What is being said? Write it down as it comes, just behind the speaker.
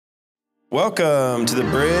Welcome to the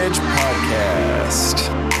Bridge Podcast.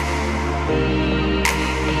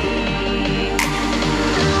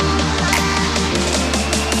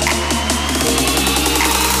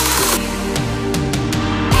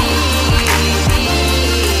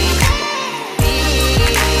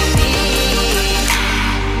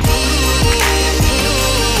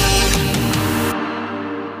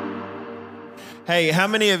 Hey, how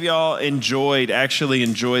many of y'all actually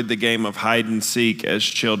enjoyed the game of hide and seek as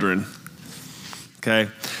children?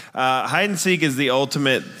 Okay. Hide and seek is the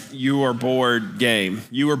ultimate you are bored game.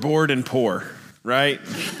 You are bored and poor, right?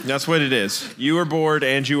 That's what it is. You are bored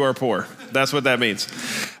and you are poor. That's what that means.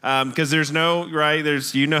 Because there's no, right?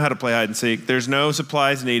 You know how to play hide and seek. There's no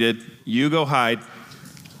supplies needed. You go hide.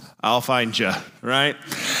 I'll find you, right?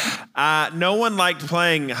 No one liked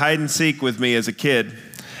playing hide and seek with me as a kid.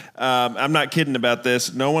 I'm not kidding about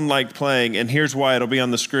this. No one liked playing, and here's why. It'll be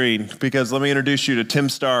on the screen, because let me introduce you to Tim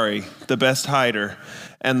Starry, the best hider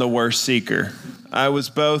and the worst seeker. I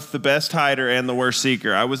was both the best hider and the worst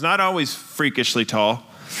seeker. I was not always freakishly tall,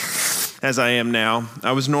 as I am now.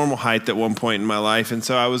 I was normal height at one point in my life, and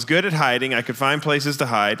so I was good at hiding. I could find places to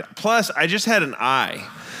hide. Plus, I just had an eye.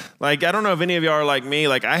 Like, I don't know if any of y'all are like me.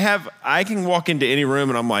 Like, I can walk into any room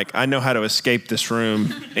and I'm like, I know how to escape this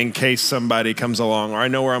room in case somebody comes along, or I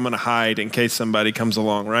know where I'm going to hide in case somebody comes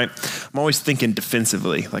along, right? I'm always thinking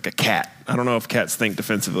defensively, like a cat. I don't know if cats think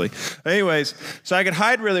defensively. Anyways, so I could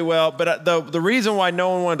hide really well, but the reason why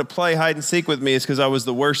no one wanted to play hide and seek with me is because I was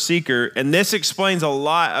the worst seeker, and this explains a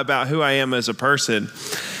lot about who I am as a person.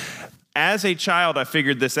 As a child, I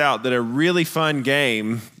figured this out, that a really fun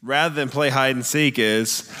game, rather than play hide and seek,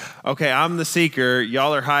 is, okay, I'm the seeker,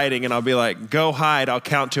 y'all are hiding, and I'll be like, go hide, I'll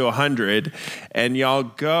count to 100, and y'all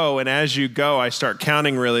go, and as you go, I start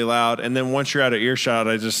counting really loud, and then once you're out of earshot,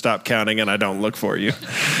 I just stop counting and I don't look for you.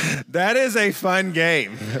 That is a fun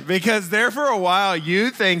game, because there for a while, you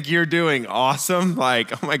think you're doing awesome,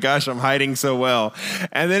 like, oh my gosh, I'm hiding so well,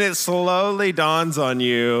 and then it slowly dawns on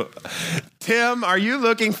you, Tim, are you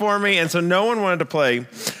looking for me? And so no one wanted to play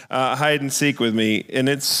hide and seek with me, and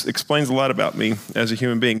it explains a lot about me as a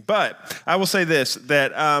human being. But I will say this,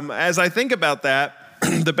 that as I think about that,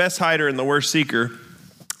 the best hider and the worst seeker,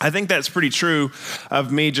 I think that's pretty true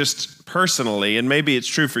of me just personally, and maybe it's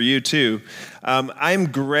true for you too.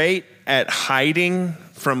 I'm great at hiding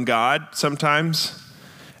from God sometimes,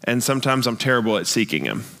 and sometimes I'm terrible at seeking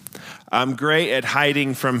Him. I'm great at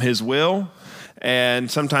hiding from His will, and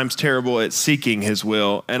sometimes terrible at seeking His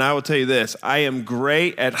will. And I will tell you this, I am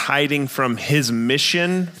great at hiding from His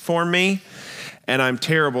mission for me, and I'm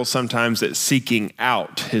terrible sometimes at seeking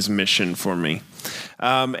out His mission for me.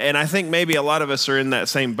 And I think maybe a lot of us are in that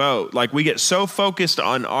same boat. Like, we get so focused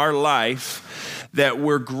on our life that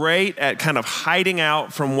we're great at kind of hiding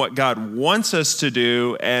out from what God wants us to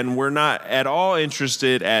do, and we're not at all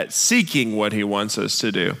interested at seeking what He wants us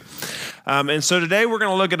to do. And so today we're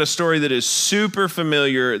going to look at a story that is super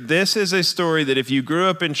familiar. This is a story that if you grew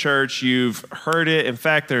up in church, you've heard it. In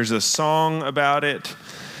fact, there's a song about it.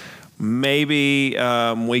 Maybe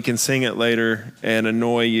we can sing it later and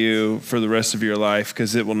annoy you for the rest of your life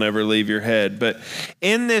because it will never leave your head. But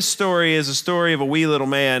in this story is a story of a wee little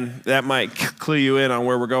man. That might clue you in on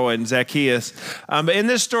where we're going, Zacchaeus. But in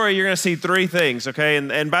this story, you're going to see three things, okay?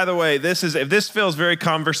 And by the way, if this feels very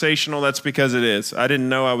conversational, that's because it is. I didn't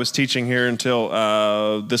know I was teaching here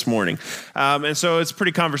until this morning. And so it's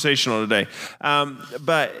pretty conversational today.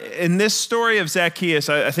 But in this story of Zacchaeus,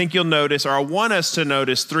 I think you'll notice, or I want us to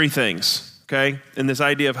notice, three things. Okay, in this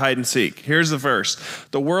idea of hide and seek. Here's the first.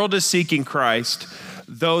 The world is seeking Christ,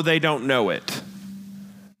 though they don't know it.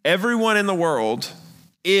 Everyone in the world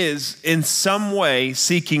is in some way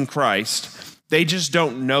seeking Christ. They just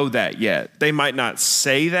don't know that yet. They might not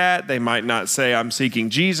say that. They might not say, I'm seeking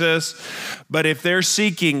Jesus. But if they're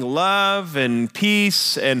seeking love and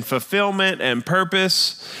peace and fulfillment and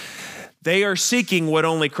purpose, they are seeking what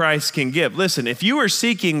only Christ can give. Listen, if you are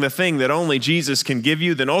seeking the thing that only Jesus can give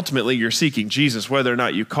you, then ultimately you're seeking Jesus, whether or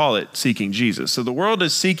not you call it seeking Jesus. So the world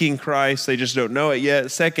is seeking Christ. They just don't know it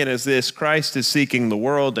yet. Second is this, Christ is seeking the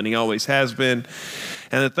world, and He always has been.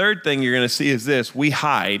 And the third thing you're going to see is this, we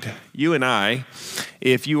hide, you and I,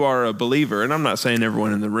 if you are a believer, and I'm not saying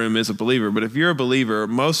everyone in the room is a believer, but if you're a believer,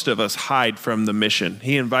 most of us hide from the mission.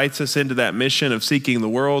 He invites us into that mission of seeking the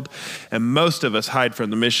world, and most of us hide from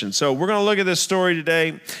the mission. So we're going to look at this story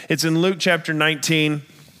today. It's in Luke chapter 19.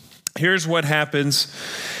 Here's what happens.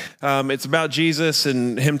 It's about Jesus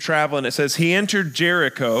and Him traveling. It says, He entered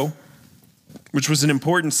Jericho, which was an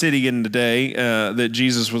important city in the day that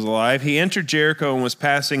Jesus was alive, he entered Jericho and was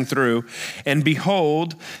passing through. And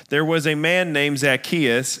behold, there was a man named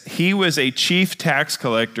Zacchaeus. He was a chief tax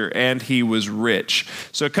collector and he was rich.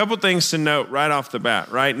 So a couple things to note right off the bat,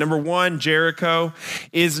 right? Number one, Jericho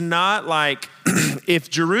is not like if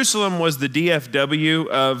Jerusalem was the DFW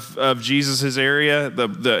of Jesus' area,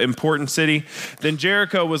 the important city, then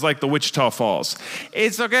Jericho was like the Wichita Falls.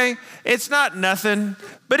 It's okay. It's not nothing,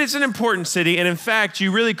 but it's an important city. And in fact,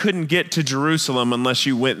 you really couldn't get to Jerusalem unless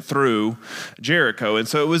you went through Jericho. And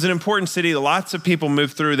so it was an important city. Lots of people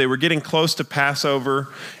moved through. They were getting close to Passover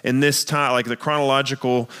in this time, like the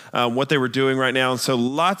chronological, what they were doing right now. And so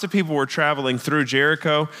lots of people were traveling through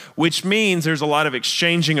Jericho, which means there's a lot of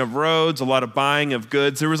exchanging of roads, a lot of buying of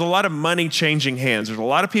goods. There was a lot of money changing hands. There's a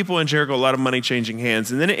lot of people in Jericho, a lot of money changing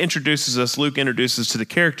hands. And then it introduces us, Luke introduces to the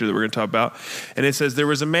character that we're going to talk about. And it says, there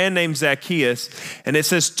was a man named Zacchaeus, and it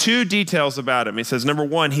says two details about him. It says, number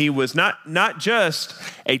one, he was not just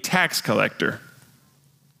a tax collector.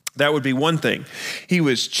 That would be one thing. He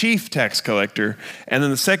was chief tax collector. And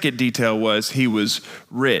then the second detail was he was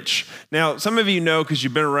rich. Now, some of you know, because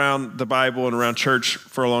you've been around the Bible and around church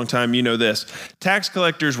for a long time, you know this. Tax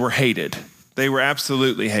collectors were hated. They were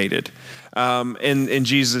absolutely hated in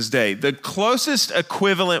Jesus' day. The closest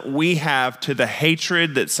equivalent we have to the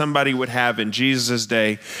hatred that somebody would have in Jesus'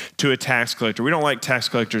 day to a tax collector. We don't like tax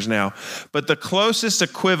collectors now, but the closest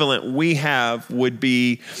equivalent we have would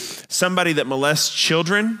be somebody that molests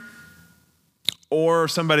children or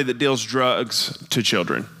somebody that deals drugs to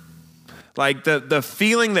children. Like the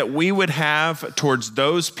feeling that we would have towards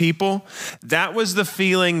those people, that was the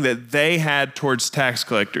feeling that they had towards tax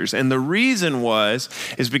collectors. And the reason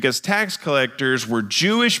is because tax collectors were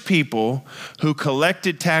Jewish people who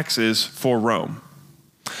collected taxes for Rome.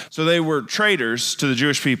 So they were traitors to the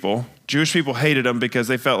Jewish people. Jewish people hated them because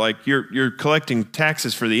they felt like you're collecting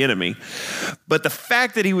taxes for the enemy. But the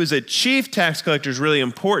fact that he was a chief tax collector is really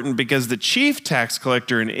important because the chief tax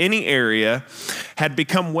collector in any area had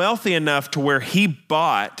become wealthy enough to where he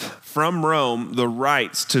bought from Rome the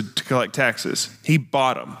rights to collect taxes. He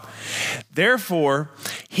bought them. Therefore,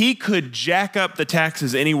 he could jack up the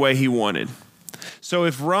taxes any way he wanted. So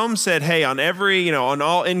if Rome said, hey, on on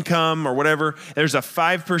all income or whatever, there's a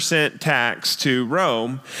 5% tax to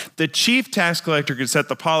Rome, the chief tax collector could set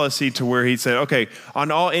the policy to where he said, okay, on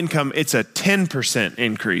all income, it's a 10%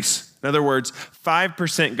 increase. In other words,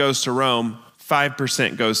 5% goes to Rome,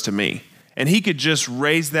 5% goes to me. And he could just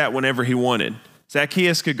raise that whenever he wanted.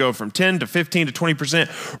 Zacchaeus could go from 10 to 15 to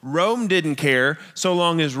 20%. Rome didn't care so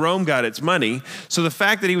long as Rome got its money. So the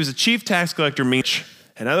fact that he was a chief tax collector means,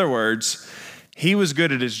 in other words, he was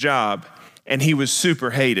good at his job, and he was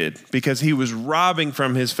super hated because he was robbing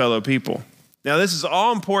from his fellow people. Now, this is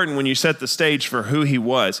all important when you set the stage for who he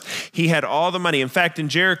was. He had all the money. In fact, in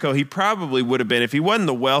Jericho, he probably would have been, if he wasn't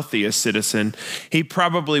the wealthiest citizen, he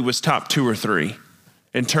probably was top 2 or 3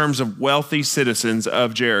 in terms of wealthy citizens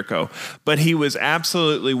of Jericho. But he was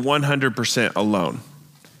absolutely 100% alone.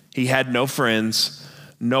 He had no friends.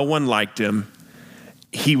 No one liked him.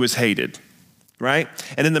 He was hated. Right?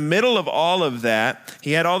 And in the middle of all of that,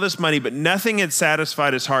 he had all this money, but nothing had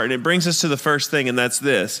satisfied his heart. And it brings us to the first thing, and that's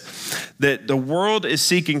this, that the world is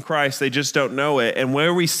seeking Christ. They just don't know it. And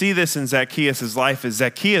where we see this in Zacchaeus' life is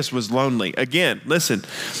Zacchaeus was lonely. Again, listen,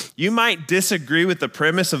 you might disagree with the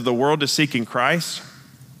premise of the world is seeking Christ.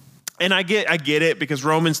 And I get it because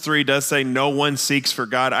Romans 3 does say no one seeks for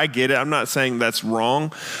God. I get it. I'm not saying that's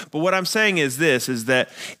wrong. But what I'm saying is this, is that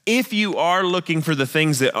if you are looking for the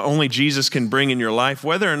things that only Jesus can bring in your life,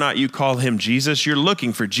 whether or not you call him Jesus, you're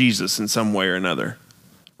looking for Jesus in some way or another,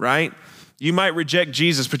 right? You might reject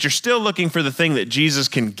Jesus, but you're still looking for the thing that Jesus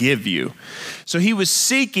can give you. So he was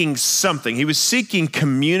seeking something. He was seeking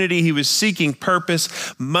community. He was seeking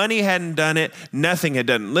purpose. Money hadn't done it. Nothing had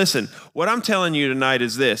done it. Listen, what I'm telling you tonight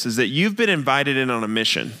is this, is that you've been invited in on a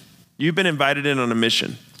mission. You've been invited in on a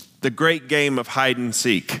mission. The great game of hide and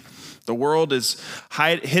seek. The world is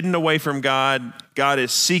hidden away from God. God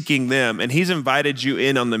is seeking them, and he's invited you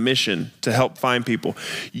in on the mission to help find people.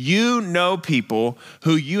 You know people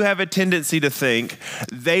who you have a tendency to think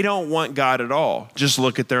they don't want God at all. Just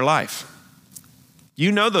look at their life.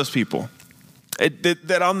 You know those people.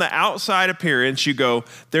 That on the outside appearance, you go,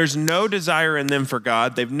 there's no desire in them for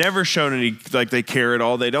God. They've never shown any, like they care at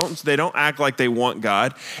all. They don't act like they want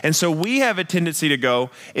God. And so we have a tendency to go,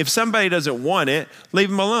 if somebody doesn't want it, leave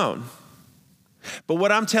them alone. But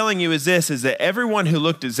what I'm telling you is this, is that everyone who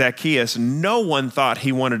looked at Zacchaeus, no one thought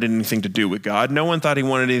he wanted anything to do with God. No one thought he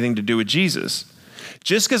wanted anything to do with Jesus.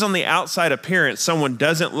 Just because on the outside appearance someone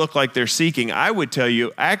doesn't look like they're seeking, I would tell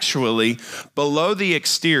you actually below the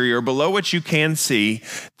exterior, below what you can see,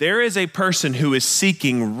 there is a person who is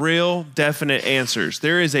seeking real definite answers.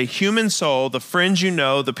 There is a human soul, the friends you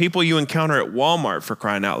know, the people you encounter at Walmart, for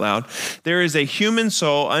crying out loud. There is a human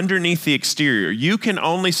soul underneath the exterior. You can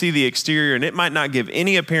only see the exterior and it might not give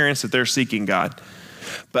any appearance that they're seeking God.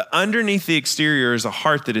 But underneath the exterior is a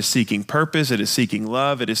heart that is seeking purpose, it is seeking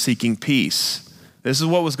love, it is seeking peace. This is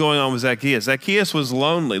what was going on with Zacchaeus. Zacchaeus was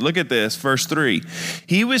lonely. Look at this, verse 3.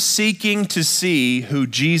 He was seeking to see who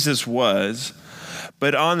Jesus was,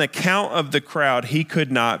 but on account of the crowd, he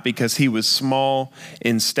could not because he was small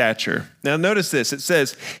in stature. Now notice this. It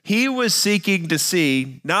says, he was seeking to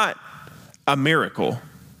see not a miracle.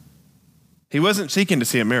 He wasn't seeking to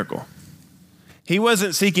see a miracle. He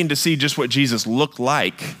wasn't seeking to see just what Jesus looked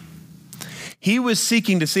like. He was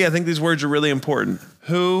seeking to see, I think these words are really important,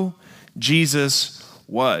 who Jesus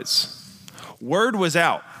was. Word was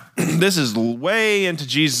out. This is way into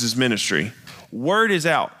Jesus' ministry. Word is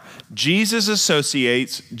out. Jesus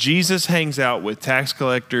associates, Jesus hangs out with tax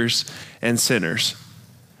collectors and sinners.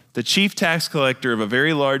 The chief tax collector of a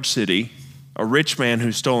very large city, a rich man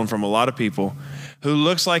who's stolen from a lot of people, who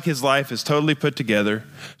looks like his life is totally put together,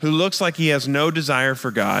 who looks like he has no desire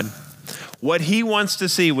for God. What he wants to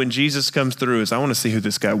see when Jesus comes through is, I want to see who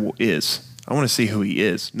this guy is. I want to see who he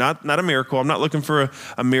is. Not a miracle. I'm not looking for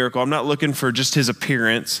a miracle. I'm not looking for just his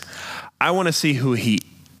appearance. I want to see who he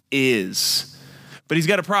is. But he's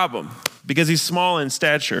got a problem because he's small in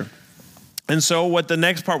stature. And so what the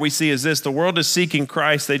next part we see is this. The world is seeking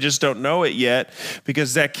Christ. They just don't know it yet because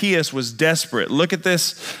Zacchaeus was desperate. Look at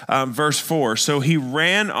this, verse 4. So he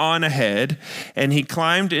ran on ahead and he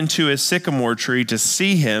climbed into a sycamore tree to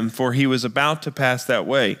see him, for he was about to pass that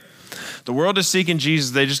way. The world is seeking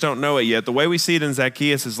Jesus. They just don't know it yet. The way we see it in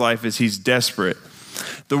Zacchaeus' life is he's desperate.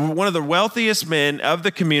 One of the wealthiest men of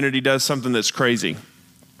the community does something that's crazy.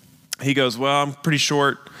 He goes, well, I'm pretty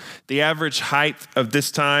short. The average height of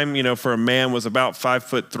this time, for a man was about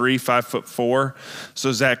 5'3", 5'4".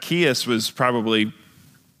 So Zacchaeus was probably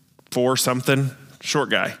 4 something, short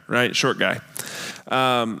guy, right? Short guy.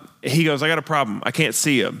 He goes, I got a problem. I can't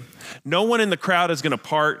see him. No one in the crowd is going to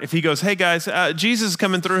part. If he goes, hey guys, Jesus is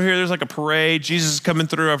coming through here. There's like a parade. Jesus is coming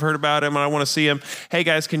through. I've heard about him and I want to see him. Hey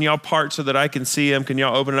guys, can y'all part so that I can see him? Can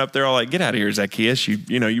y'all open it up? They're all like, get out of here, Zacchaeus.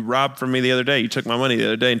 You robbed from me the other day. You took my money the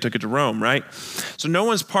other day and took it to Rome, right? So no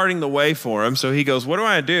one's parting the way for him. So he goes, what do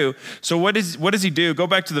I do? So what does he do? Go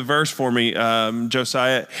back to the verse for me,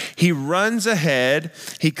 Josiah. He runs ahead.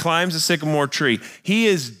 He climbs a sycamore tree. He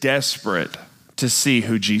is desperate to see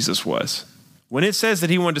who Jesus was. When it says that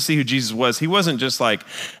he wanted to see who Jesus was, he wasn't just like,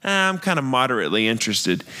 I'm kind of moderately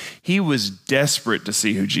interested. He was desperate to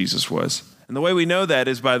see who Jesus was. And the way we know that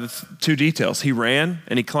is by the 2 details. He ran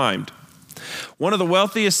and he climbed. One of the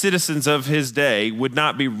wealthiest citizens of his day would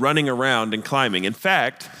not be running around and climbing. In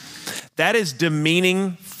fact, that is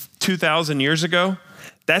demeaning 2,000 years ago.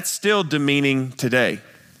 That's still demeaning today.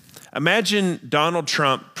 Imagine Donald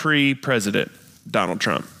Trump, pre-president Donald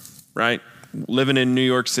Trump, right? Living in New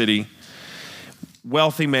York City.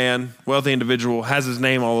 Wealthy man, wealthy individual, has his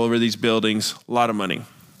name all over these buildings, a lot of money.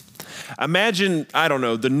 Imagine, I don't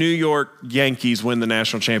know, the New York Yankees win the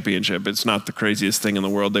national championship. It's not the craziest thing in the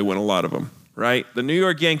world. They win a lot of them, right? The New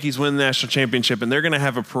York Yankees win the national championship, and they're going to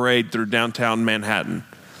have a parade through downtown Manhattan.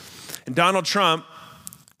 And Donald Trump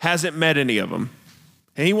hasn't met any of them,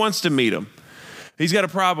 and he wants to meet them. He's got a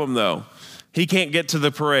problem, though. He can't get to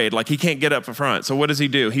the parade, he can't get up front. So what does he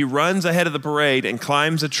do? He runs ahead of the parade and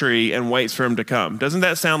climbs a tree and waits for him to come. Doesn't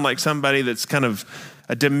that sound like somebody that's kind of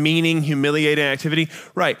a demeaning, humiliating activity?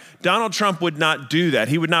 Right. Donald Trump would not do that.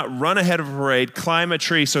 He would not run ahead of a parade, climb a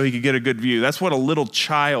tree so he could get a good view. That's what a little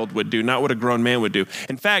child would do, not what a grown man would do.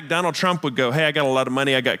 In fact, Donald Trump would go, hey, I got a lot of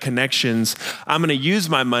money. I got connections. I'm going to use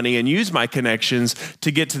my money and use my connections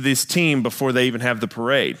to get to this team before they even have the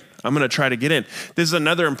parade. I'm going to try to get in. This is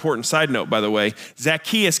another important side note, by the way.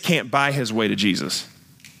 Zacchaeus can't buy his way to Jesus.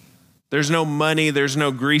 There's no money. There's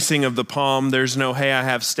no greasing of the palm. There's no, hey, I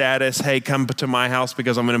have status. Hey, come to my house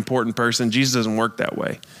because I'm an important person. Jesus doesn't work that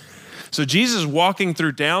way. So Jesus is walking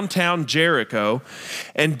through downtown Jericho,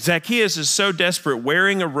 and Zacchaeus is so desperate,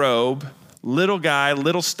 wearing a robe, little guy,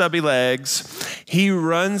 little stubby legs. He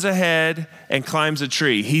runs ahead and climbs a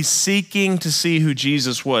tree. He's seeking to see who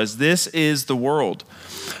Jesus was. This is the world.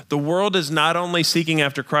 The world is not only seeking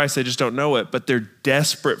after Christ, they just don't know it, but they're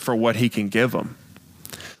desperate for what he can give them.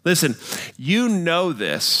 Listen, you know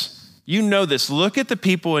this. You know this. Look at the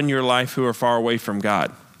people in your life who are far away from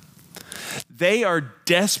God. They are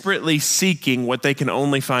desperately seeking what they can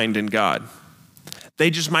only find in God. They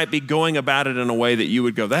just might be going about it in a way that you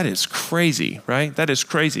would go, that is crazy, right? That is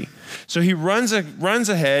crazy. So he runs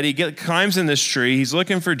ahead. He climbs in this tree. He's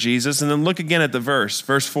looking for Jesus. And then look again at the verse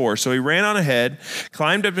 4. So he ran on ahead,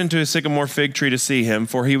 climbed up into a sycamore fig tree to see him,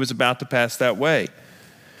 for he was about to pass that way.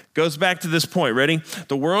 Goes back to this point. Ready?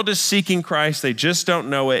 The world is seeking Christ. They just don't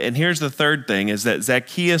know it. And here's the third thing is that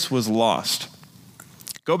Zacchaeus was lost.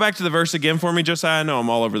 Go back to the verse again for me, Josiah. I know I'm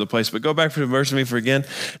all over the place, but go back to the verse with me for again.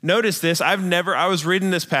 Notice this. I was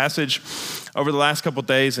reading this passage over the last couple of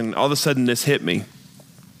days, and all of a sudden this hit me.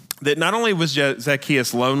 That not only was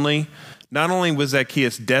Zacchaeus lonely, not only was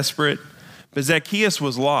Zacchaeus desperate, but Zacchaeus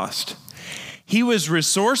was lost. He was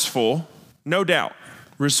resourceful, no doubt,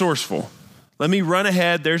 resourceful. Let me run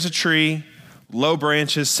ahead. There's a tree, low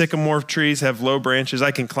branches. Sycamore trees have low branches.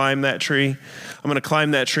 I can climb that tree. I'm going to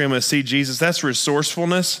climb that tree. I'm going to see Jesus. That's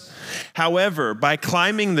resourcefulness. However, by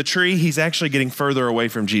climbing the tree, he's actually getting further away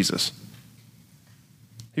from Jesus.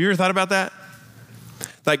 Have you ever thought about that?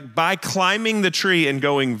 Like by climbing the tree and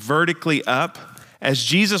going vertically up, as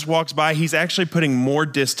Jesus walks by, he's actually putting more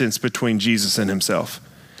distance between Jesus and himself.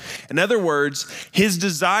 In other words, his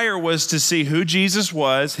desire was to see who Jesus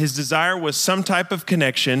was. His desire was some type of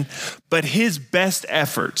connection, but his best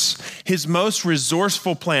efforts, his most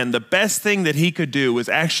resourceful plan, the best thing that he could do was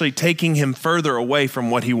actually taking him further away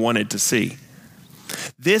from what he wanted to see.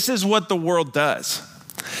 This is what the world does.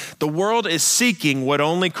 The world is seeking what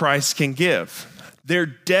only Christ can give. They're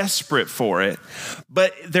desperate for it,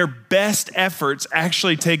 but their best efforts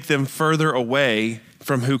actually take them further away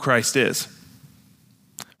from who Christ is.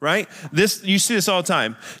 Right? You see this all the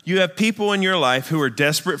time. You have people in your life who are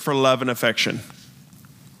desperate for love and affection.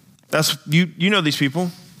 You know these people.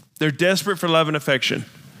 They're desperate for love and affection.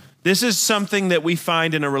 This is something that we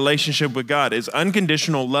find in a relationship with God is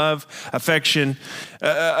unconditional love, affection,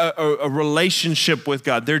 a relationship with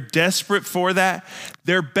God. They're desperate for that.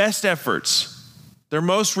 Their best efforts, their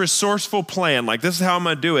most resourceful plan, like this is how I'm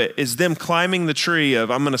going to do it, is them climbing the tree of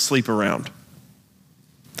I'm going to sleep around.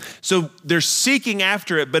 So they're seeking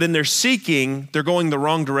after it, but in their seeking, they're going the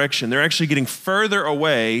wrong direction. They're actually getting further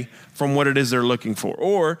away from what it is they're looking for.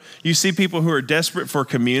 Or you see people who are desperate for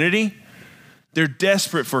community. They're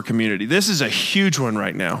desperate for community. This is a huge one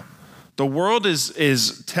right now. The world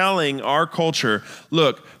is telling our culture,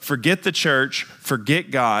 look, forget the church,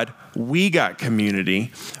 forget God. We got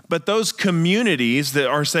community. But those communities that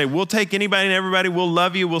are saying, we'll take anybody and everybody, we'll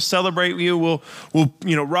love you, we'll celebrate you, we'll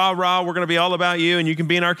rah, rah, we're going to be all about you and you can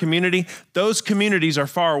be in our community. Those communities are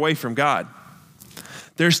far away from God.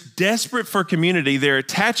 They're desperate for community. They're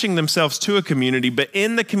attaching themselves to a community, but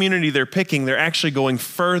in the community they're picking, they're actually going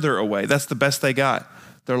further away. That's the best they got.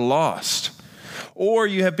 They're lost. Or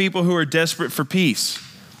you have people who are desperate for peace.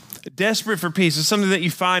 Desperate for peace is something that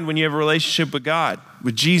you find when you have a relationship with God,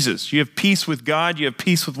 with Jesus. You have peace with God. You have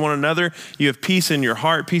peace with one another. You have peace in your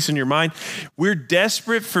heart, peace in your mind. We're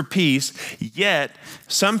desperate for peace, yet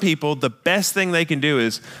some people, the best thing they can do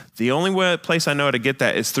is, the only place I know how to get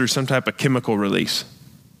that is through some type of chemical release.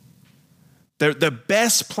 The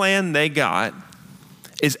best plan they got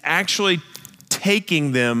is actually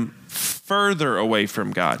taking them further away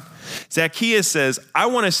from God. Zacchaeus says, I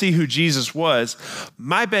want to see who Jesus was.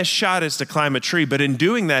 My best shot is to climb a tree. But in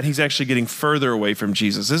doing that, he's actually getting further away from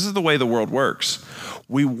Jesus. This is the way the world works.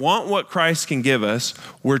 We want what Christ can give us.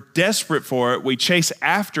 We're desperate for it. We chase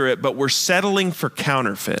after it, but we're settling for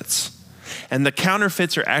counterfeits. And the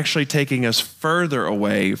counterfeits are actually taking us further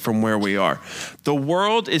away from where we are. The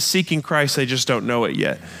world is seeking Christ. They just don't know it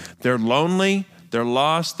yet. They're lonely. They're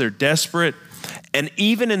lost. They're desperate. And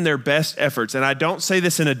even in their best efforts, and I don't say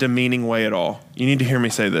this in a demeaning way at all. You need to hear me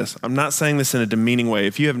say this. I'm not saying this in a demeaning way.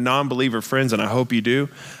 If you have non-believer friends, and I hope you do,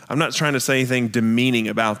 I'm not trying to say anything demeaning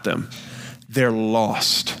about them. They're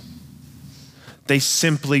lost. They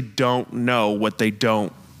simply don't know what they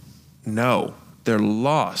don't know. They're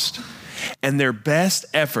lost. And their best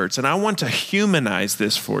efforts, and I want to humanize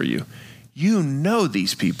this for you. You know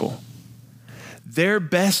these people. Their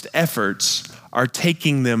best efforts are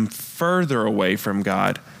taking them further away from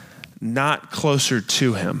God, not closer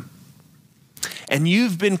to him. And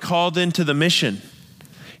you've been called into the mission.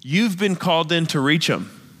 You've been called in to reach them.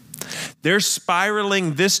 They're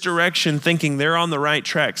spiraling this direction thinking they're on the right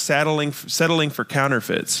track, settling for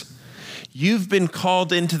counterfeits. You've been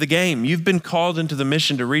called into the game. You've been called into the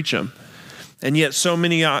mission to reach them. And yet so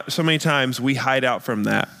many times we hide out from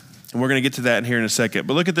that. And we're going to get to that here in a second.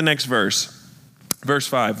 But look at the next verse. Verse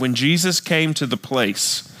 5, when Jesus came to the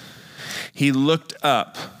place, he looked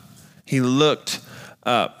up. He looked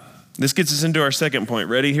up. This gets us into our second point.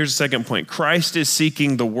 Ready? Here's the second point. Christ is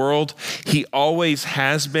seeking the world. He always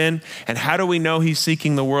has been. And how do we know he's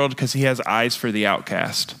seeking the world? Because he has eyes for the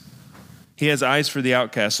outcast. He has eyes for the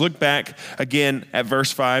outcast. Look back again at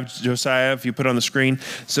verse 5, Josiah, if you put it on the screen.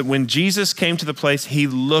 So when Jesus came to the place, he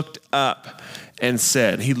looked up and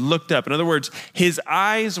said, he looked up. In other words, his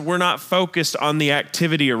eyes were not focused on the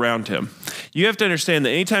activity around him. You have to understand that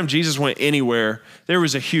anytime Jesus went anywhere, there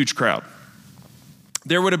was a huge crowd.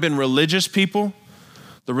 There would have been religious people.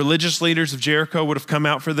 The religious leaders of Jericho would have come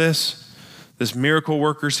out for this. This miracle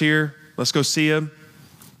worker's here. Let's go see him.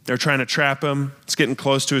 They're trying to trap him. It's getting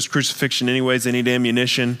close to his crucifixion anyways. They need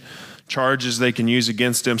ammunition, charges they can use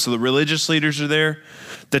against him. So the religious leaders are there.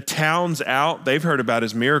 The town's out. They've heard about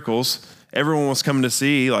his miracles. Everyone was coming to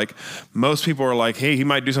see. Like, most people are like, hey, he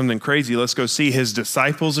might do something crazy. Let's go see. His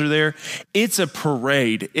disciples are there. It's a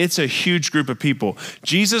parade. It's a huge group of people.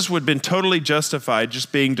 Jesus would have been totally justified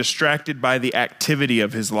just being distracted by the activity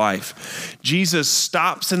of his life. Jesus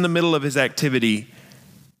stops in the middle of his activity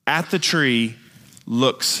at the tree,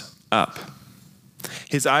 looks up.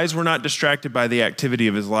 His eyes were not distracted by the activity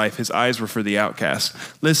of his life. His eyes were for the outcast.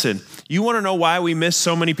 Listen, you want to know why we miss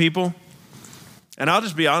so many people? And I'll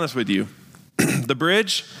just be honest with you. The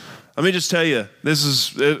bridge, let me just tell you,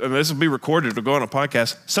 this will be recorded, it'll go on a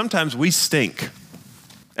podcast. Sometimes we stink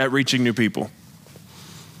at reaching new people.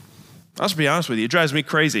 I'll just be honest with you, it drives me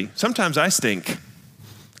crazy. Sometimes I stink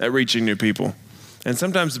at reaching new people. And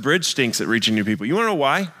sometimes the bridge stinks at reaching new people. You want to know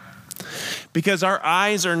why? Because our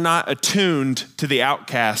eyes are not attuned to the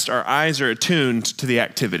outcast. Our eyes are attuned to the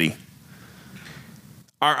activity.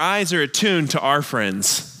 Our eyes are attuned to our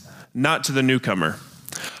friends, not to the newcomer.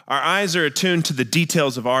 Our eyes are attuned to the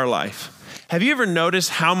details of our life. Have you ever noticed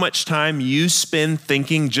how much time you spend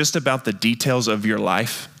thinking just about the details of your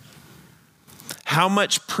life? How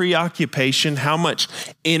much preoccupation, how much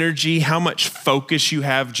energy, how much focus you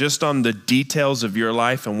have just on the details of your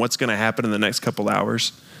life and what's going to happen in the next couple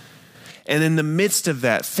hours? And in the midst of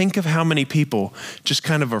that, think of how many people just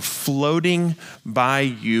kind of are floating by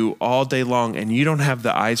you all day long and you don't have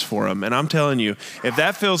the eyes for them. And I'm telling you, if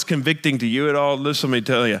that feels convicting to you at all, listen, let me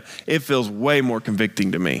tell you, it feels way more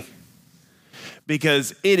convicting to me.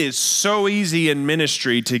 Because it is so easy in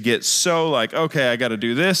ministry to get so like, okay, I got to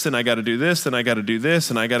do this, and I got to do this, and I got to do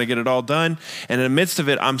this, and I got to get it all done. And in the midst of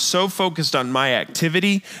it, I'm so focused on my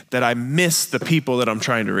activity that I miss the people that I'm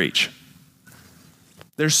trying to reach.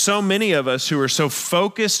 There's so many of us who are so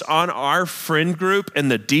focused on our friend group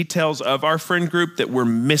and the details of our friend group that we're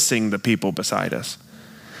missing the people beside us.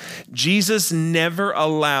 Jesus never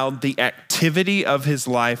allowed the activity of his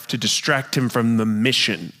life to distract him from the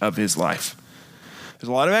mission of his life. There's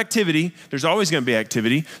a lot of activity. There's always going to be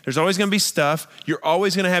activity. There's always going to be stuff. You're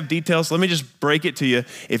always going to have details. Let me just break it to you.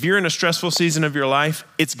 If you're in a stressful season of your life,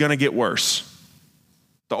 it's going to get worse.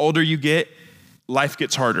 The older you get, life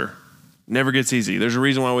gets harder. Never gets easy. There's a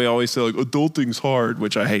reason why we always say like adulting's hard,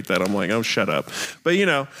 which I hate that. I'm like, oh, shut up. But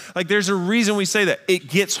like there's a reason we say that. It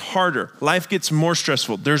gets harder. Life gets more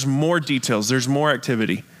stressful. There's more details. There's more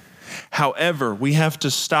activity. However, we have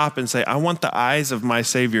to stop and say, I want the eyes of my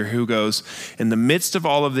Savior who goes, in the midst of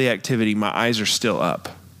all of the activity, my eyes are still up,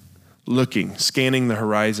 looking, scanning the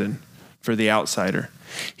horizon for the outsider.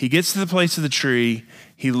 He gets to the place of the tree.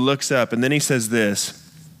 He looks up and then he says this.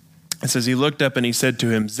 It says, he looked up and he said to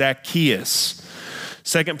him, Zacchaeus.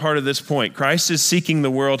 Second part of this point, Christ is seeking the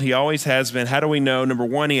world. He always has been. How do we know? Number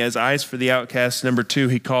one, he has eyes for the outcast. Number two,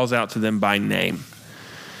 he calls out to them by name.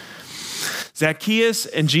 Zacchaeus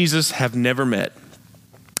and Jesus have never met.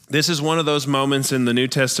 This is one of those moments in the New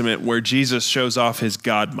Testament where Jesus shows off his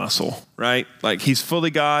God muscle, right? Like he's fully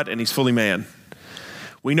God and he's fully man.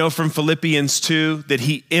 We know from Philippians 2 that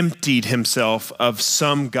he emptied himself of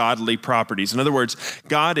some godly properties. In other words,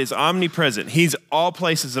 God is omnipresent. He's all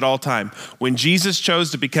places at all time. When Jesus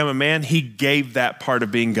chose to become a man, he gave that part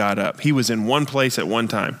of being God up. He was in one place at one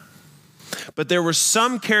time. But there were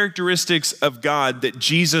some characteristics of God that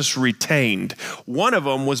Jesus retained. One of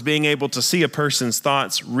them was being able to see a person's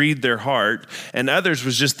thoughts, read their heart, and others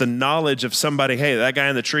was just the knowledge of somebody, hey, that guy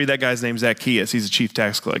in the tree, that guy's name's Zacchaeus. He's a chief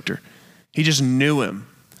tax collector. He just knew him.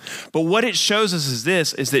 But what it shows us is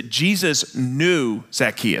this, is that Jesus knew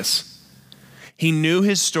Zacchaeus. He knew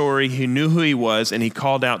his story, he knew who he was, and he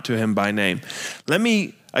called out to him by name. Let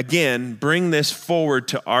me, again, bring this forward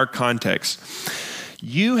to our context.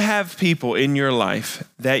 You have people in your life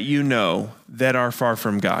that you know that are far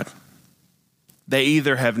from God. They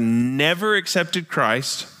either have never accepted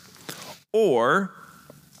Christ or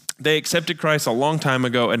they accepted Christ a long time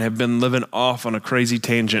ago and have been living off on a crazy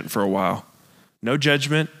tangent for a while. No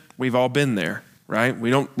judgment. We've all been there, right?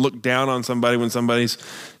 We don't look down on somebody when somebody's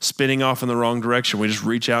spinning off in the wrong direction. We just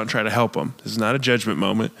reach out and try to help them. This is not a judgment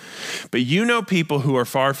moment. But you know people who are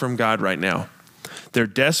far from God right now. They're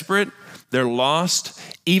desperate. They're lost.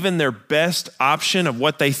 Even their best option of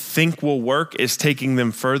what they think will work is taking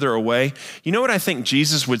them further away. You know what I think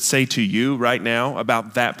Jesus would say to you right now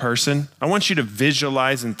about that person? I want you to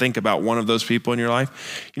visualize and think about one of those people in your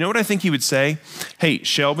life. You know what I think he would say? Hey,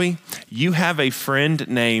 Shelby, you have a friend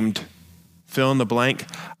named fill in the blank.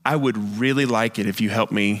 I would really like it if you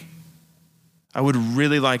help me. I would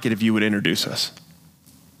really like it if you would introduce us,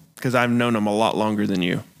 because I've known him a lot longer than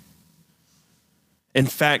you. In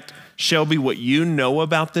fact, Shelby, what you know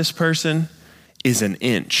about this person is an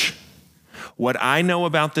inch. What I know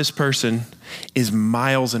about this person is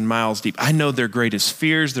miles and miles deep. I know their greatest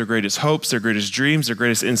fears, their greatest hopes, their greatest dreams, their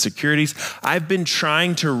greatest insecurities. I've been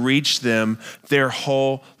trying to reach them their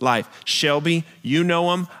whole life. Shelby, you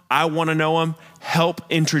know them. I want to know them. Help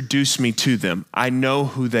introduce me to them. I know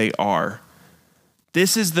who they are.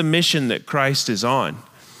 This is the mission that Christ is on.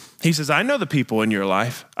 He says, I know the people in your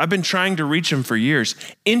life. I've been trying to reach them for years.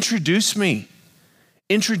 Introduce me.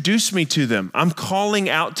 Introduce me to them. I'm calling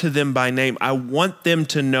out to them by name. I want them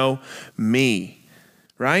to know me,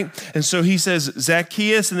 right? And so he says,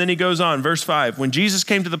 Zacchaeus, and then he goes on, verse 5. When Jesus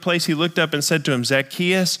came to the place, he looked up and said to him,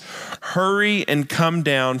 Zacchaeus, hurry and come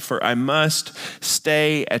down, for I must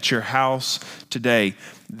stay at your house today.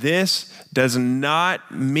 This does not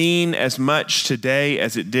mean as much today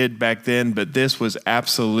as it did back then, but this was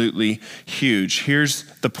absolutely huge. Here's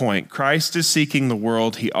the point. Christ is seeking the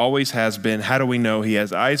world. He always has been. How do we know? He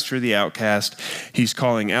has eyes for the outcast. He's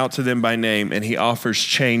calling out to them by name, and he offers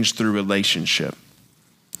change through relationship.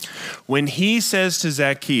 When he says to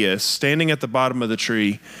Zacchaeus, standing at the bottom of the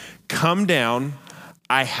tree, come down,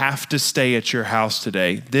 I have to stay at your house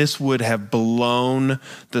today, this would have blown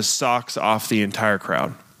the socks off the entire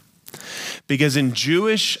crowd. Because in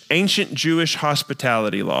ancient Jewish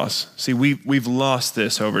hospitality laws, see, we've lost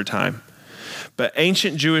this over time, but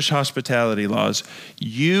ancient Jewish hospitality laws,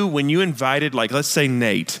 when you invited, like let's say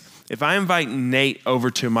Nate, if I invite Nate over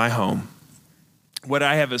to my home, what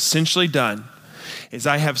I have essentially done is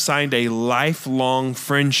I have signed a lifelong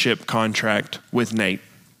friendship contract with Nate.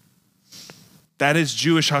 That is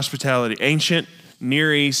Jewish hospitality, ancient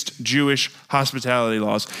Near East Jewish hospitality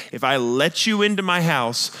laws. If I let you into my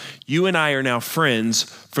house, you and I are now friends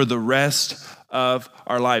for the rest of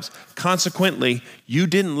our lives. Consequently, you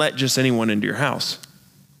didn't let just anyone into your house.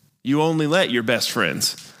 You only let your best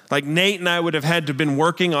friends. Like Nate and I would have had to have been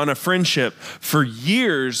working on a friendship for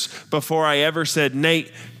years before I ever said,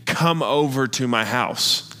 Nate, come over to my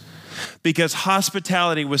house. Because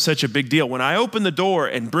hospitality was such a big deal. When I open the door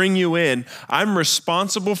and bring you in, I'm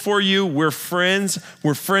responsible for you. We're friends.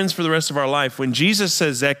 We're friends for the rest of our life. When Jesus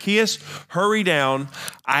says, Zacchaeus, hurry down.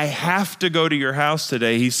 I have to go to your house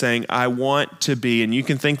today. He's saying, I want to be, and you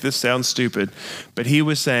can think this sounds stupid, but he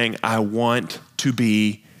was saying, I want to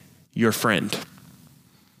be your friend.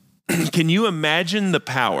 Can you imagine the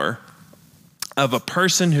power of a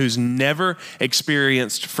person who's never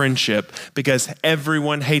experienced friendship because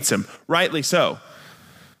everyone hates him? Rightly so.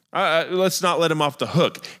 Let's not let him off the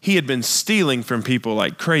hook. He had been stealing from people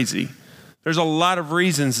like crazy. There's a lot of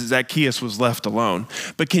reasons that Zacchaeus was left alone.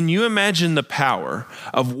 But can you imagine the power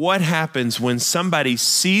of what happens when somebody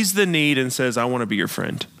sees the need and says, I want to be your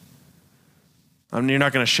friend? You're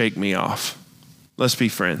not going to shake me off. Let's be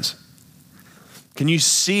friends. Can you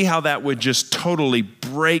see how that would just totally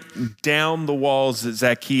break down the walls that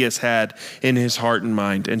Zacchaeus had in his heart and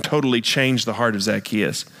mind and totally change the heart of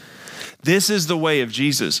Zacchaeus? This is the way of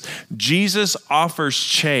Jesus. Jesus offers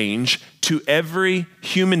change to every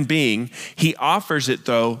human being. He offers it,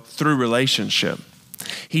 though, through relationship.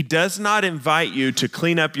 He does not invite you to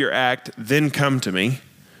clean up your act, then come to me.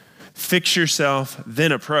 Fix yourself,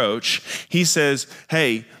 then approach. He says,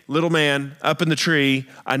 hey, little man up in the tree,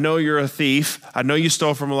 I know you're a thief. I know you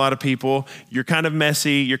stole from a lot of people. You're kind of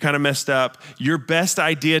messy. You're kind of messed up. Your best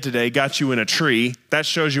idea today got you in a tree. That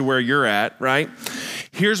shows you where you're at, right?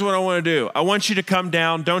 Here's what I want to do. I want you to come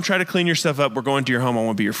down. Don't try to clean yourself up. We're going to your home. I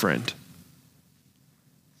want to be your friend.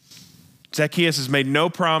 Zacchaeus has made no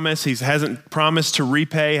promise. He hasn't promised to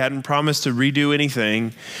repay, hadn't promised to redo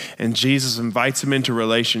anything. And Jesus invites him into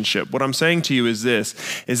relationship. What I'm saying to you is this,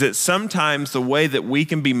 is that sometimes the way that we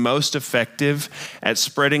can be most effective at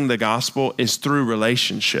spreading the gospel is through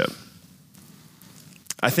relationship.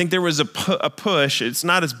 I think there was a push, it's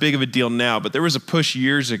not as big of a deal now, but there was a push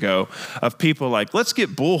years ago of people like, let's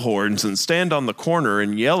get bullhorns and stand on the corner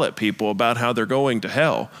and yell at people about how they're going to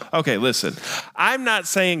hell. Okay, listen, I'm not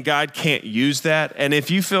saying God can't use that, and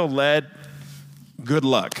if you feel led, good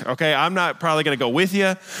luck, okay? I'm not probably going to go with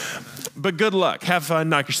you, but good luck. Have fun,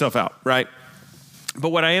 knock yourself out, right? But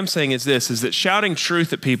what I am saying is this, is that shouting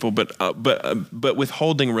truth at people but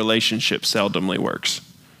withholding relationships seldomly works.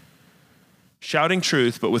 Shouting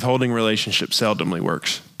truth but withholding relationships seldomly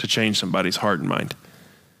works to change somebody's heart and mind.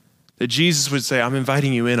 That Jesus would say, I'm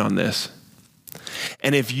inviting you in on this.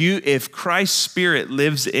 And if Christ's Spirit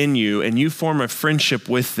lives in you and you form a friendship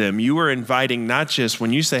with them, you are inviting not just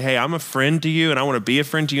when you say, hey, I'm a friend to you and I want to be a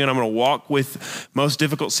friend to you and I'm going to walk with most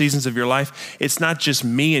difficult seasons of your life. It's not just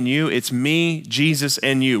me and you, it's me, Jesus,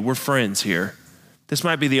 and you. We're friends here. This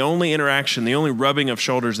might be the only interaction, the only rubbing of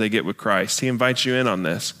shoulders they get with Christ. He invites you in on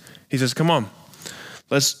this. He says, come on.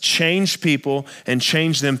 Let's change people and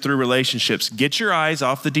change them through relationships. Get your eyes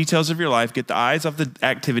off the details of your life. Get the eyes off the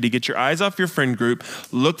activity. Get your eyes off your friend group.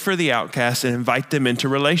 Look for the outcast and invite them into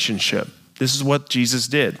relationship. This is what Jesus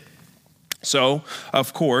did. So,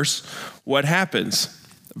 of course, what happens?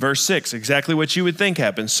 Verse 6, exactly what you would think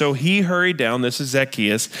happens. So he hurried down, this is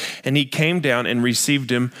Zacchaeus, and he came down and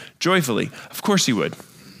received him joyfully. Of course he would.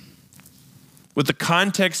 With the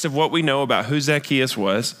context of what we know about who Zacchaeus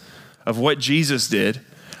was, of what Jesus did,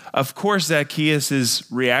 of course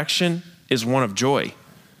Zacchaeus' reaction is one of joy.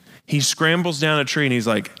 He scrambles down a tree and he's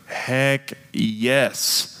like, heck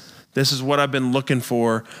yes. This is what I've been looking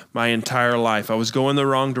for my entire life. I was going the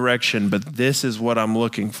wrong direction, but this is what I'm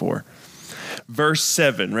looking for. Verse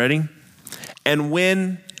 7, ready? And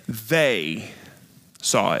when they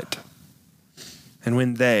saw it. And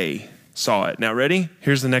when they saw it. Now ready?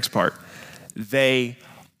 Here's the next part. They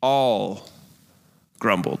all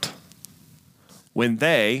grumbled. When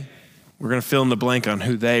they, we're going to fill in the blank on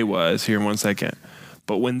who they was here in 1 second.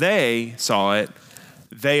 But when they saw it,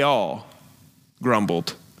 they all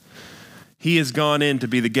grumbled. He has gone in to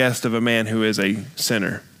be the guest of a man who is a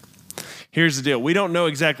sinner. Here's the deal. We don't know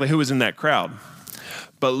exactly who was in that crowd,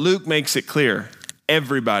 but Luke makes it clear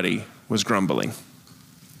everybody was grumbling.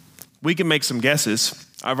 We can make some guesses.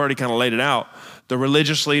 I've already kind of laid it out. The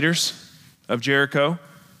religious leaders of Jericho,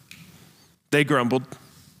 they grumbled.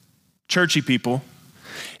 Churchy people.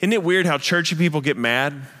 Isn't it weird how churchy people get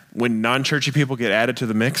mad when non-churchy people get added to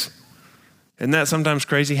the mix? Isn't that sometimes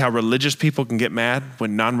crazy how religious people can get mad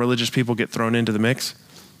when non-religious people get thrown into the mix?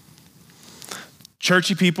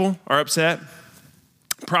 Churchy people are upset.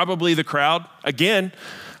 Probably the crowd. Again,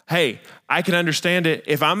 hey, I can understand it.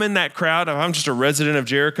 If I'm in that crowd, if I'm just a resident of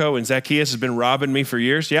Jericho and Zacchaeus has been robbing me for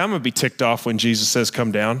years, yeah, I'm going to be ticked off when Jesus says,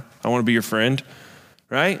 come down. I want to be your friend,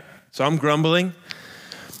 right? So I'm grumbling.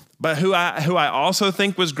 But who I also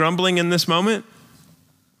think was grumbling in this moment?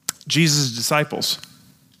 Jesus' disciples.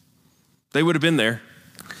 They would have been there.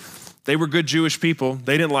 They were good Jewish people.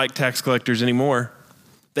 They didn't like tax collectors anymore.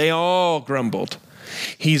 They all grumbled.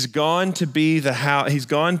 He has gone in to be the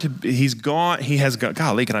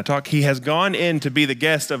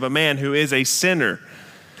guest of a man who is a sinner.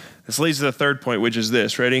 This leads to the third point, which is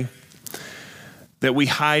this, ready? That we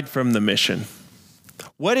hide from the mission.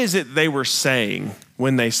 What is it they were saying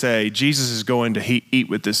when they say Jesus is going to eat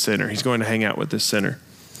with this sinner? He's going to hang out with this sinner.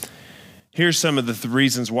 Here's some of the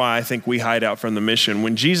reasons why I think we hide out from the mission.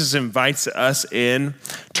 When Jesus invites us in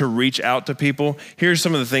to reach out to people, here's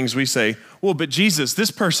some of the things we say. Well, but Jesus, this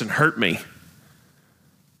person hurt me.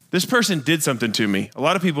 This person did something to me. A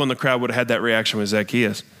lot of people in the crowd would have had that reaction with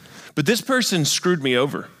Zacchaeus. But this person screwed me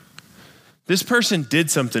over. This person did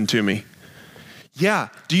something to me. Yeah,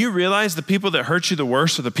 do you realize the people that hurt you the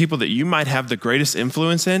worst are the people that you might have the greatest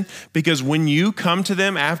influence in? Because when you come to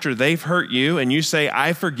them after they've hurt you and you say,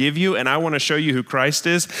 I forgive you and I want to show you who Christ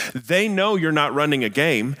is, they know you're not running a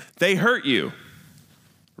game. They hurt you,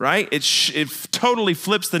 right? It totally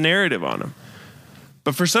flips the narrative on them.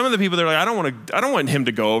 But for some of the people, they're like, I don't want him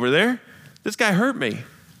to go over there. This guy hurt me.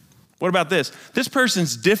 What about this? This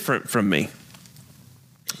person's different from me.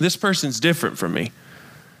 This person's different from me.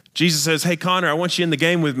 Jesus says, hey, Connor, I want you in the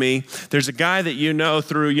game with me. There's a guy that you know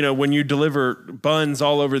through, when you deliver buns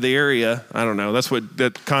all over the area. I don't know.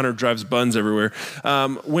 That Connor drives buns everywhere.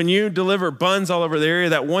 When you deliver buns all over the area,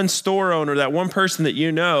 that one store owner, that one person that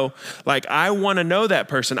you know, like, I want to know that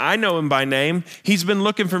person. I know him by name. He's been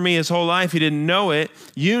looking for me his whole life. He didn't know it.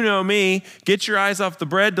 You know me. Get your eyes off the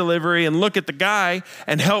bread delivery and look at the guy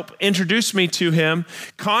and help introduce me to him.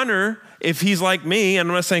 Connor, if he's like me, and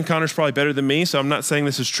I'm not saying Connor's probably better than me, so I'm not saying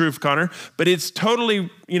this is true of Connor, but it's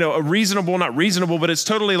totally, not reasonable, but it's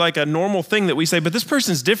totally like a normal thing that we say, but this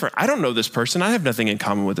person's different. I don't know this person. I have nothing in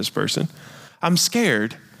common with this person. I'm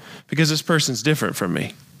scared because this person's different from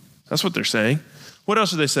me. That's what they're saying. What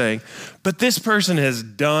else are they saying? But this person has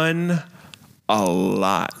done a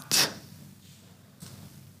lot,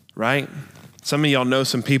 right? Some of y'all know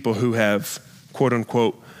some people who have quote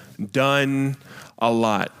unquote, done a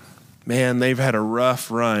lot. Man, they've had a rough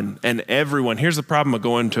run. And everyone, here's the problem of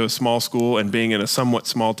going to a small school and being in a somewhat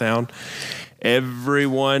small town.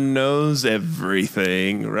 Everyone knows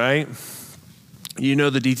everything, right? You know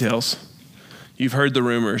the details. You've heard the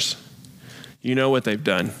rumors. You know what they've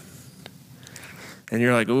done. And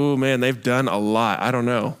you're like, oh man, they've done a lot. I don't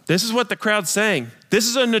know. This is what the crowd's saying. This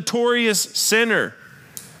is a notorious sinner.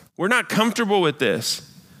 We're not comfortable with this.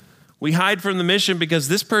 We hide from the mission because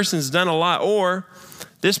this person's done a lot, or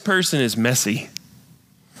this person is messy.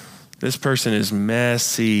 This person is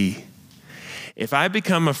messy. If I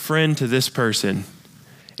become a friend to this person,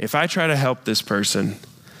 if I try to help this person,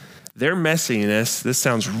 their messiness, this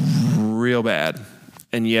sounds real bad,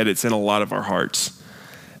 and yet it's in a lot of our hearts.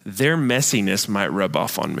 Their messiness might rub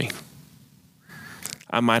off on me.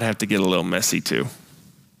 I might have to get a little messy too.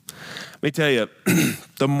 Let me tell you,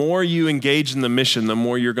 the more you engage in the mission, the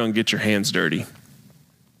more you're going to get your hands dirty.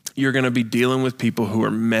 You're going to be dealing with people who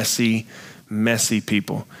are messy, messy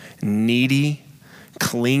people. Needy,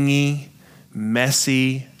 clingy,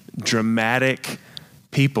 messy, dramatic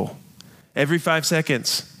people. Every 5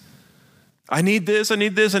 seconds. I need this, I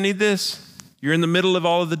need this, I need this. You're in the middle of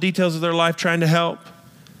all of the details of their life trying to help.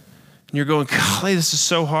 And you're going, golly, this is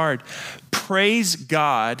so hard. Praise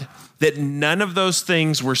God that none of those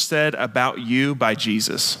things were said about you by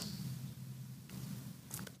Jesus.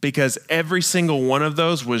 Because every single one of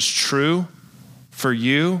those was true for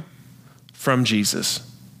you from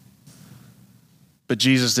Jesus. But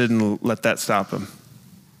Jesus didn't let that stop him.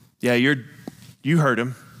 Yeah, you heard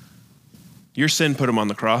him. Your sin put him on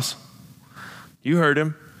the cross. You heard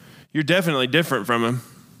him. You're definitely different from him.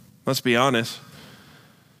 Let's be honest.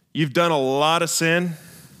 You've done a lot of sin,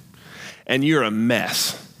 and you're a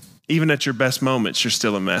mess. Even at your best moments, you're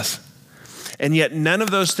still a mess. And yet none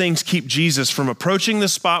of those things keep Jesus from approaching the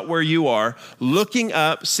spot where you are, looking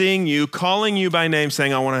up, seeing you, calling you by name,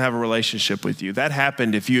 saying, I want to have a relationship with you. That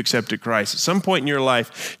happened if you accepted Christ. At some point in your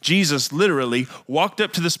life, Jesus literally walked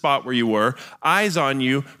up to the spot where you were, eyes on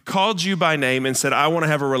you, called you by name and said, I want to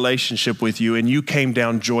have a relationship with you. And you came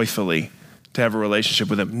down joyfully to have a relationship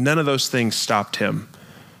with him. None of those things stopped him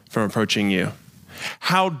from approaching you.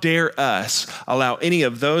 How dare us allow any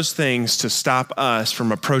of those things to stop us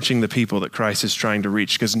from approaching the people that Christ is trying to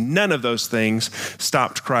reach? Because none of those things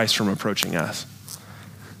stopped Christ from approaching us.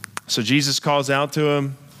 So Jesus calls out to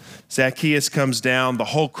him. Zacchaeus comes down. The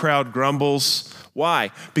whole crowd grumbles.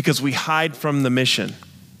 Why? Because we hide from the mission.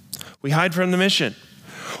 We hide from the mission.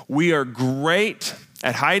 We are great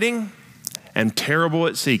at hiding and terrible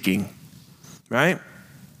at seeking, right?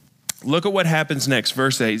 Look at what happens next,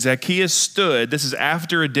 verse 8. Zacchaeus stood. This is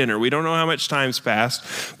after a dinner. We don't know how much time's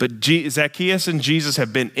passed, but Zacchaeus and Jesus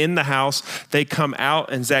have been in the house. They come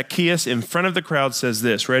out, and Zacchaeus in front of the crowd says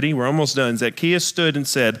this. Ready? We're almost done. Zacchaeus stood and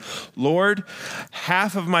said, Lord,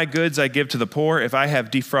 half of my goods I give to the poor. If I have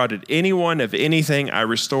defrauded anyone of anything, I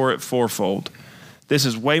restore it fourfold. This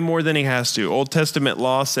is way more than he has to. Old Testament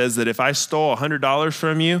law says that if I stole $100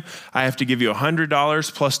 from you, I have to give you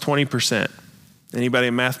 $100 plus 20%. Anybody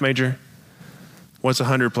a math major? What's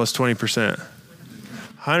 100 plus 20%?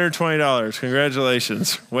 $120.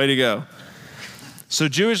 Congratulations. Way to go. So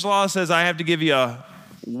Jewish law says I have to give you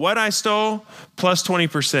what I stole plus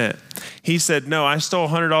 20%. He said, no, I stole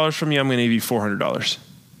 $100 from you. I'm going to give you $400.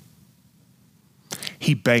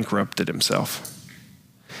 He bankrupted himself.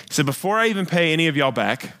 He said, before I even pay any of y'all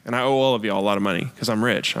back, and I owe all of y'all a lot of money because I'm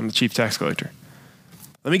rich. I'm the chief tax collector.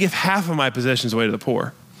 Let me give half of my possessions away to the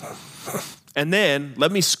poor. And then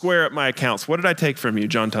let me square up my accounts. What did I take from you,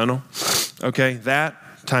 John Tunnel? Okay,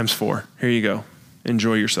 that times 4. Here you go.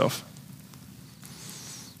 Enjoy yourself.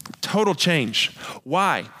 Total change.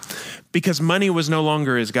 Why? Because money was no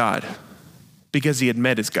longer his God. Because he had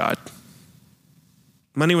met his God.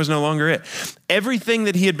 Money was no longer it. Everything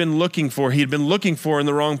that he had been looking for in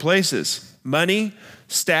the wrong places. Money,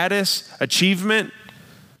 status, achievement,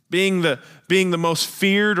 being the most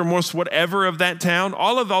feared or most whatever of that town,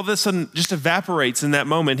 all of this sudden just evaporates in that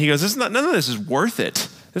moment. He goes, none of this is worth it.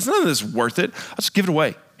 None of this is worth it. I'll just give it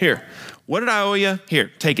away. Here, what did I owe you?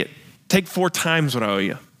 Here, take it. Take 4 times what I owe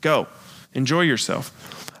you. Go. Enjoy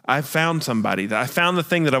yourself. I found somebody. I found the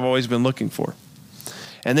thing that I've always been looking for.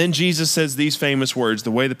 And then Jesus says these famous words,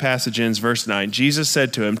 the way the passage ends, verse 9. Jesus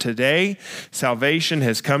said to him, today salvation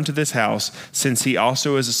has come to this house, since he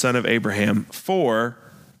also is a son of Abraham. For,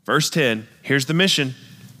 verse 10, here's the mission.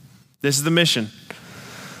 This is the mission.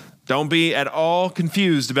 Don't be at all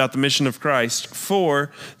confused about the mission of Christ.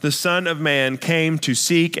 For the Son of Man came to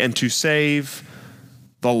seek and to save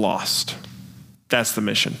the lost. That's the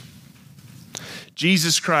mission.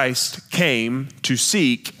 Jesus Christ came to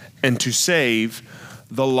seek and to save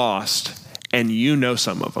the lost, and you know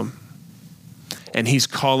some of them. And he's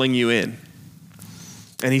calling you in.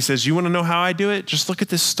 And he says, you want to know how I do it? Just look at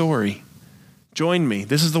this story. Join me.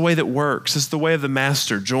 This is the way that works. This is the way of the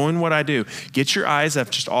master. Join what I do. Get your eyes off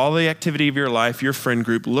just all the activity of your life, your friend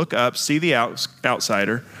group. Look up, see the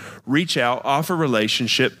outsider, reach out, offer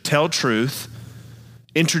relationship, tell truth,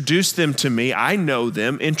 introduce them to me. I know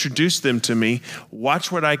them. Introduce them to me.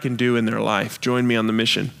 Watch what I can do in their life. Join me on the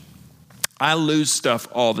mission. I lose stuff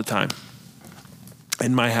all the time.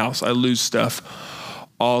 In my house, I lose stuff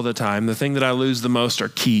all the time. The thing that I lose the most are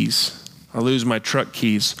keys. I lose my truck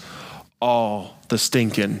keys all the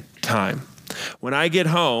stinking time. When I get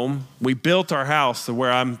home, we built our house to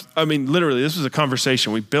where literally, this was a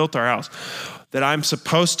conversation. We built our house that I'm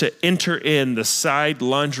supposed to enter in the side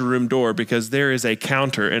laundry room door because there is a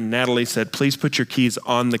counter. And Natalie said, please put your keys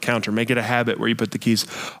on the counter. Make it a habit where you put the keys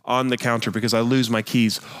on the counter because I lose my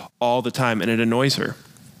keys all the time and it annoys her.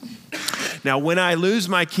 Now, when I lose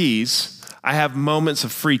my keys, I have moments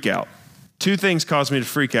of freak out. Two things cause me to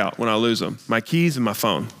freak out when I lose them: my keys and my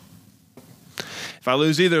phone. If I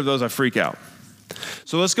lose either of those, I freak out.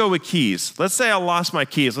 So let's go with keys. Let's say I lost my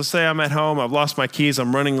keys. Let's say I'm at home, I've lost my keys,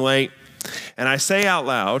 I'm running late, and I say out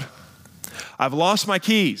loud, I've lost my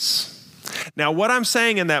keys. Now, what I'm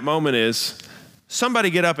saying in that moment is, somebody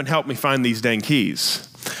get up and help me find these dang keys.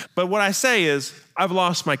 But what I say is, I've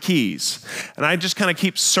lost my keys. And I just kind of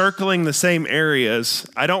keep circling the same areas.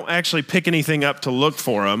 I don't actually pick anything up to look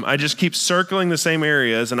for them. I just keep circling the same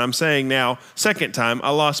areas. And I'm saying now, second time, I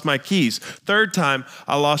lost my keys. Third time,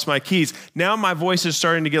 I lost my keys. Now my voice is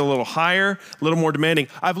starting to get a little higher, a little more demanding.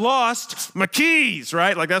 I've lost my keys,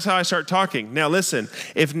 right? Like that's how I start talking. Now listen,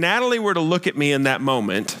 if Natalie were to look at me in that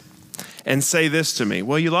moment and say this to me,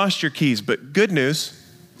 well, you lost your keys, but good news,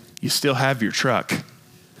 you still have your truck.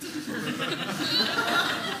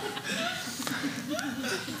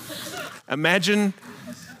 Imagine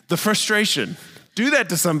the frustration. Do that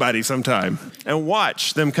to somebody sometime and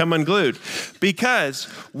watch them come unglued. Because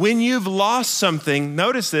when you've lost something,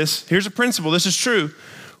 notice this, here's a principle, this is true.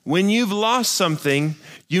 When you've lost something,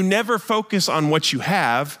 you never focus on what you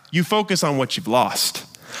have, you focus on what you've lost.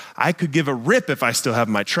 I could give a rip if I still have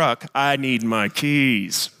my truck. I need my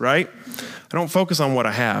keys, right? I don't focus on what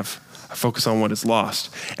I have. I focus on what is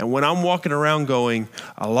lost. And when I'm walking around going,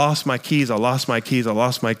 I lost my keys, I lost my keys, I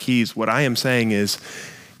lost my keys, what I am saying is,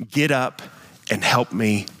 get up and help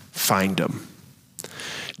me find them.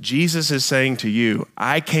 Jesus is saying to you,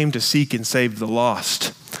 I came to seek and save the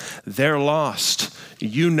lost. They're lost.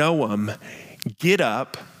 You know them. Get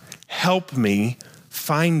up, help me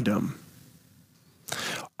find them.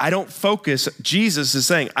 Jesus is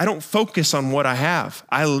saying, I don't focus on what I have.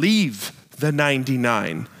 I leave the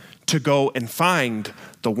 99 to go and find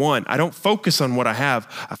the one. I don't focus on what I have.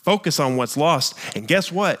 I focus on what's lost. And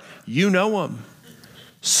guess what? You know them.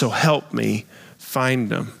 So help me find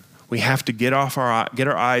them. We have to get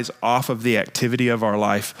our eyes off of the activity of our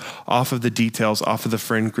life, off of the details, off of the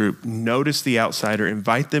friend group. Notice the outsider,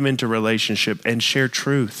 invite them into relationship, and share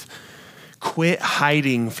truth. Quit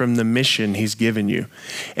hiding from the mission he's given you,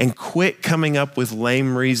 and quit coming up with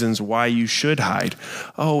lame reasons why you should hide.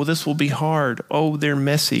 Oh, this will be hard. Oh, they're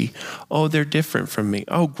messy. Oh, they're different from me.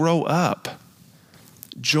 Oh, grow up.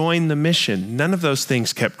 Join the mission. None of those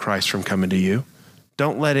things kept Christ from coming to you.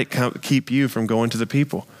 Don't let it keep you from going to the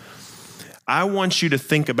people. I want you to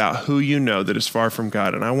think about who you know that is far from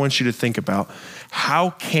God, and I want you to think about, how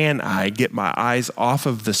can I get my eyes off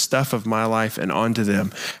of the stuff of my life and onto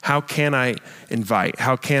them? How can I invite?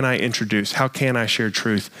 How can I introduce? How can I share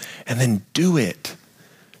truth? And then do it.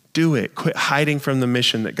 Do it. Quit hiding from the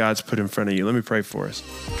mission that God's put in front of you. Let me pray for us.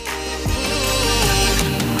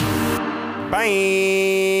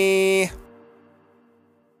 Bye.